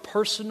take our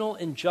personal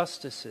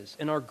injustices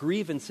and our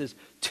grievances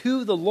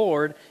to the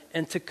Lord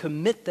and to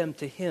commit them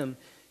to Him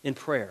in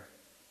prayer.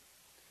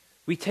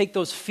 We take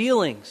those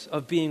feelings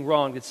of being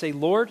wronged and say,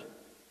 Lord,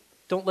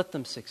 don't let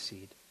them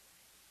succeed.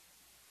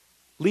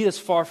 Lead us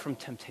far from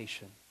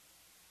temptation.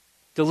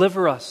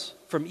 Deliver us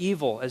from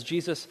evil, as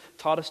Jesus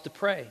taught us to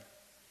pray.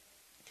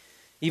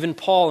 Even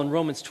Paul in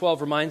Romans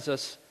 12 reminds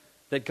us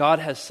that God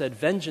has said,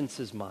 vengeance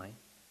is mine.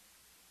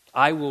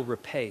 I will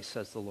repay,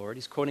 says the Lord.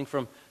 He's quoting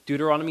from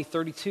Deuteronomy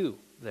 32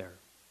 there.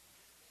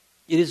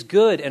 It is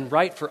good and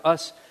right for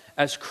us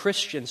as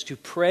Christians to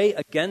pray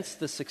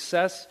against the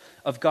success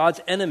of God's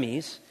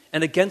enemies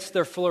and against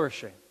their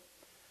flourishing.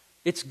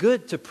 It's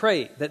good to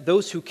pray that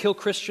those who kill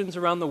Christians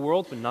around the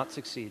world would not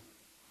succeed.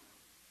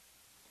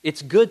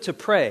 It's good to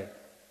pray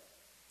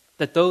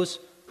that those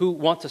who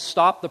want to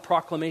stop the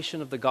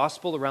proclamation of the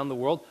gospel around the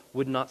world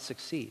would not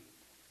succeed.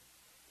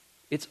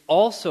 It's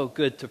also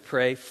good to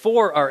pray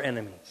for our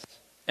enemies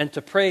and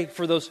to pray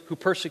for those who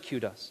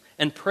persecute us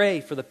and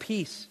pray for the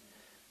peace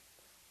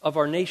of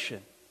our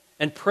nation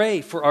and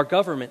pray for our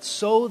government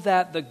so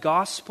that the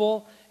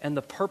gospel and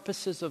the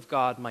purposes of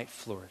God might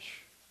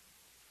flourish.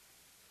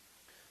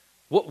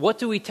 What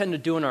do we tend to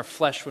do in our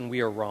flesh when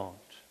we are wronged,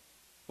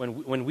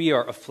 when we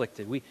are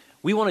afflicted?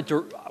 We want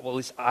to, well, at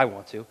least I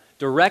want to,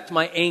 direct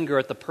my anger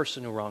at the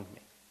person who wronged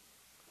me.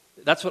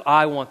 That's what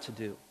I want to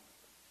do.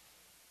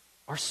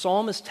 Our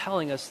psalm is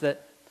telling us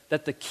that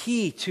the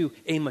key to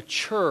a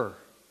mature,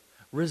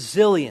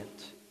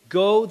 resilient,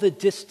 go the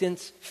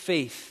distance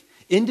faith,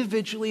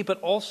 individually but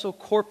also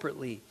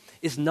corporately,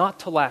 is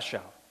not to lash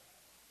out,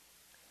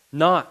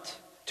 not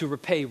to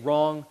repay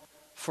wrong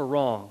for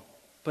wrong,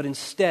 but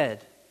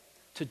instead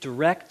to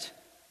direct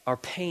our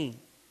pain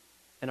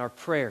and our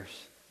prayers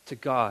to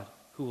God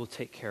who will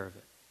take care of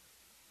it,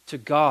 to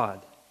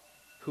God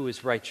who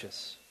is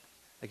righteous.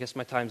 I guess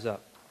my time's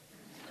up.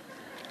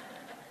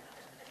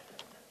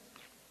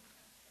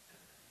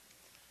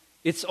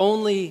 It's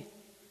only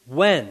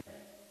when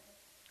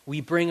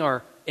we bring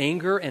our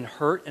anger and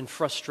hurt and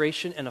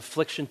frustration and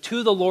affliction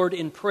to the Lord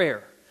in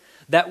prayer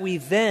that we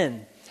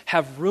then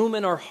have room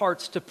in our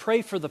hearts to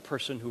pray for the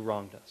person who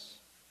wronged us,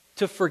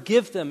 to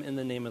forgive them in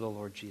the name of the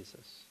Lord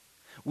Jesus.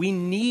 We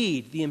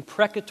need the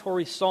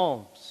imprecatory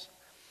Psalms.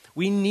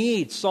 We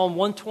need Psalm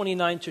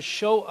 129 to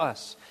show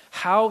us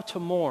how to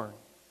mourn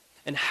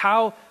and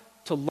how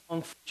to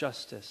long for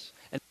justice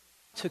and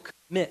to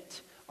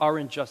commit our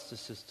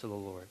injustices to the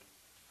Lord.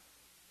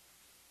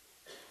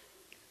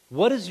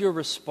 What is your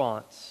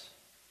response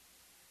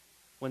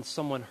when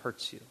someone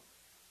hurts you?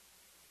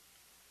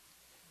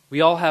 We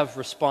all have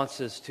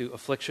responses to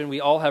affliction. We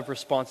all have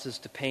responses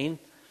to pain.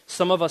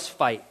 Some of us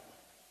fight.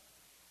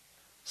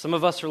 Some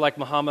of us are like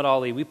Muhammad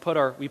Ali. We put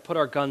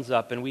our guns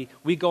up and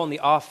we go on the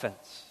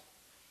offense.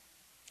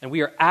 And we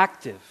are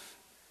active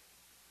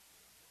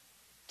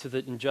to the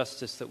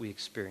injustice that we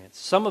experience.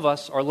 Some of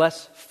us are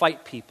less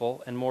fight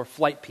people and more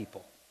flight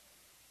people.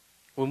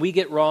 When we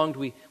get wronged,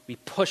 we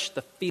push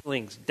the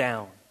feelings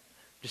down.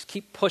 Just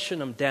keep pushing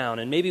them down.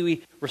 And maybe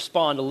we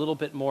respond a little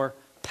bit more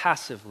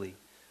passively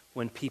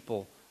when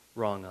people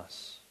wrong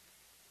us.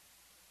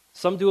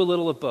 Some do a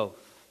little of both.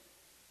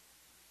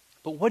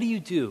 But what do you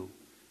do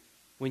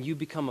when you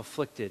become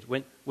afflicted,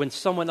 when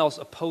someone else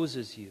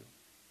opposes you?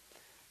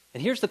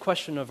 And here's the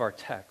question of our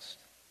text.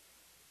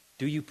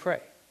 Do you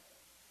pray?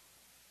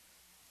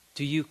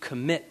 Do you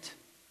commit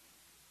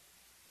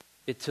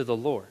it to the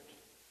Lord?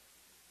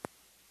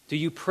 Do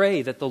you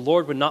pray that the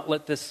Lord would not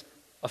let this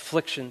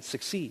affliction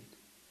succeed?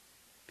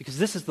 Because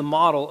this is the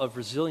model of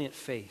resilient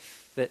faith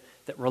that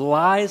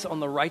relies on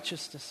the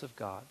righteousness of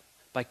God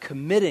by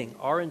committing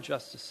our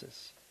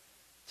injustices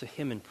to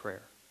Him in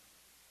prayer.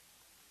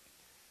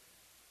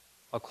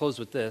 I'll close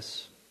with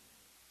this.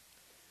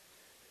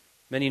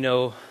 Many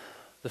know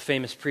the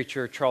famous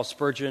preacher Charles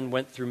Spurgeon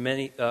went through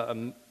many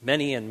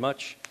and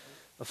much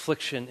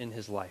affliction in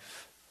his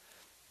life.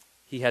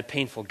 He had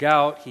painful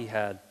gout, he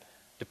had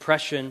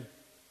depression,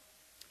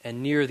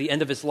 and near the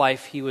end of his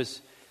life, he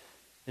was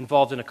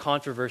involved in a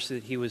controversy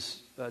that he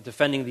was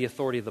defending the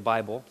authority of the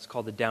Bible. It's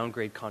called the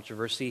downgrade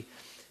controversy.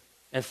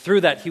 And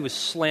through that, he was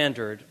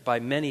slandered by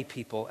many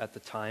people at the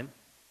time.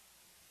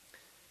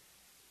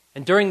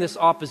 And during this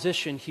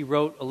opposition, he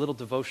wrote a little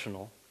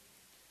devotional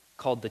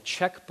called The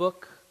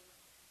Checkbook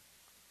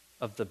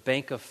of the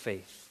Bank of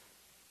Faith.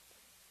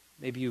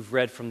 Maybe you've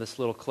read from this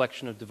little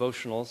collection of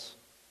devotionals.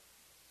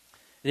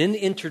 And in the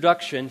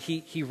introduction,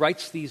 he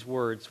writes these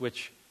words,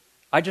 which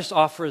I just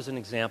offer as an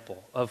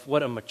example of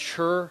what a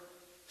mature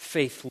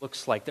faith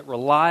looks like that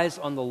relies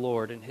on the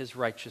Lord and His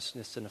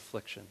righteousness in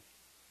affliction.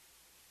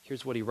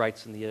 Here's what he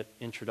writes in the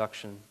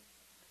introduction,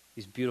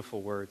 these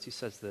beautiful words. He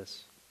says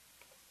this: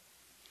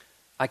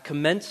 I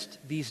commenced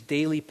these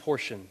daily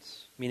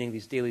portions, meaning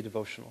these daily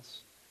devotionals,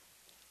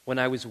 when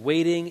I was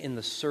wading in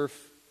the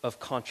surf of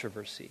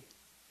controversy.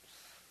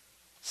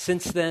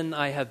 Since then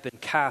I have been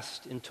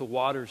cast into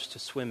waters to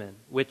swim in,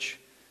 which,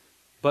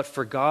 but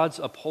for God's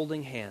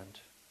upholding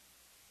hand,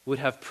 would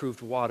have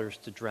proved waters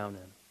to drown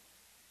in.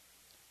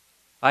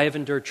 I have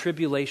endured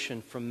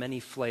tribulation from many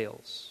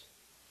flails.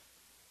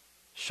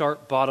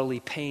 Sharp bodily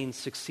pain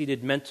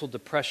succeeded mental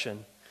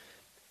depression,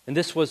 and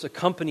this was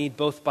accompanied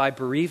both by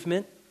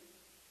bereavement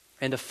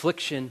and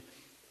affliction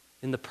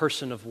in the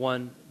person of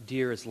one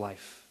dear as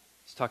life.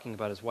 He's talking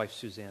about his wife,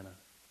 Susanna.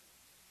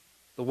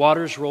 The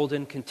waters rolled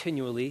in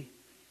continually,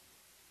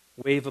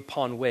 wave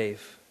upon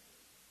wave.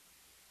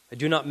 I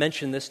do not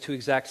mention this to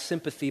exact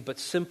sympathy, but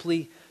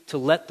simply to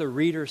let the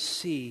reader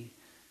see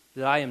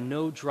that I am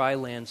no dry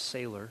land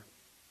sailor.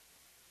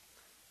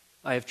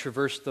 I have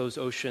traversed those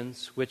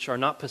oceans, which are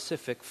not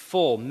Pacific,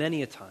 full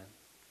many a time.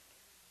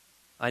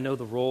 I know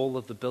the roll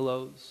of the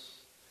billows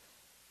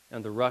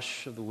and the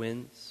rush of the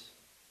winds.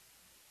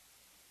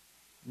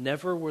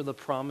 Never were the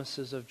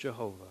promises of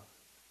Jehovah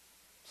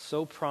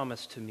so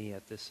promised to me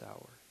at this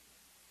hour.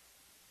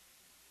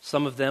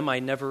 Some of them I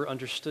never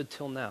understood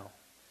till now.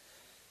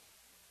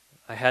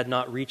 I had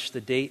not reached the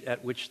date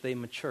at which they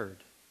matured,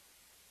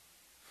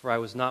 for I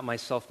was not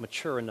myself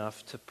mature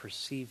enough to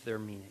perceive their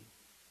meaning.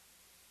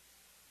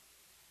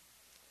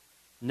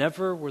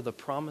 Never were the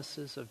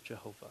promises of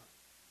Jehovah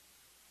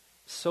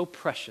so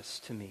precious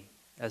to me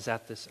as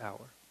at this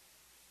hour.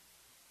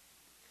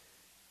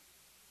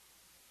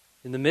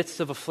 In the midst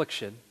of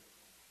affliction,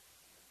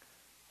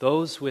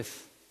 those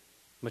with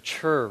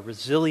mature,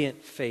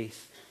 resilient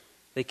faith,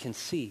 they can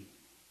see,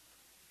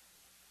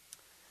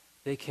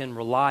 they can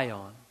rely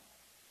on,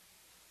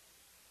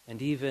 and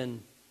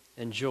even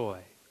enjoy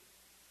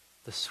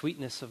the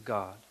sweetness of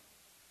God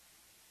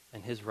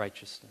and His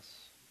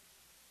righteousness.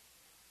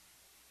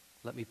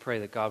 Let me pray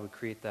that God would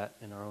create that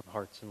in our own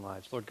hearts and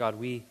lives. Lord God,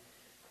 we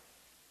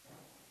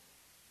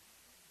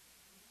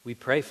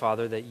pray,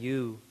 Father, that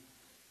You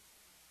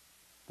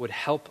would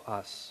help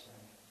us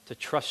to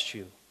trust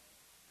You.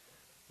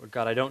 Lord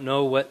God, I don't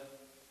know what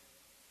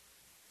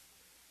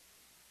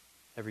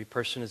every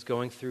person is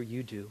going through.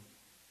 You do.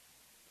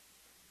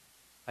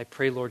 I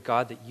pray, Lord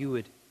God, that You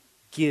would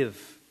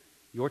give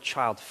your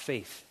child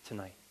faith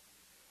tonight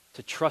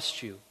to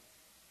trust You,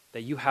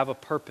 that You have a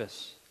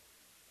purpose.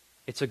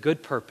 It's a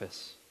good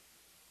purpose.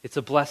 It's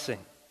a blessing.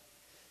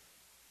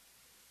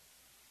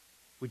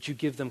 Would You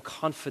give them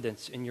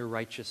confidence in Your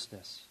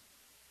righteousness,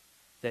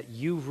 that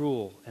You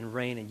rule and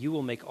reign and You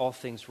will make all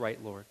things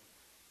right, Lord.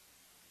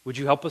 Would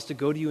You help us to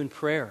go to You in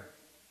prayer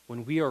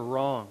when we are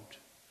wronged?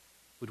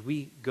 Would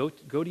we go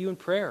to You in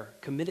prayer,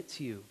 commit it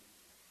to You?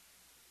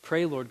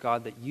 Pray, Lord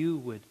God, that You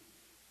would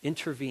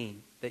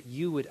intervene, that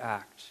You would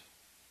act.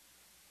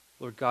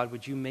 Lord God,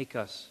 would You make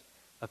us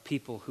a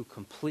people who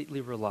completely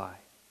rely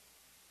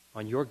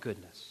on Your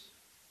goodness,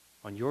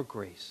 on Your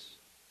grace,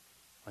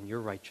 on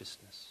Your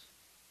righteousness.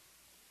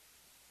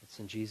 It's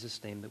in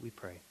Jesus' name that we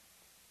pray.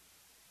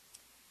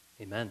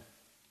 Amen.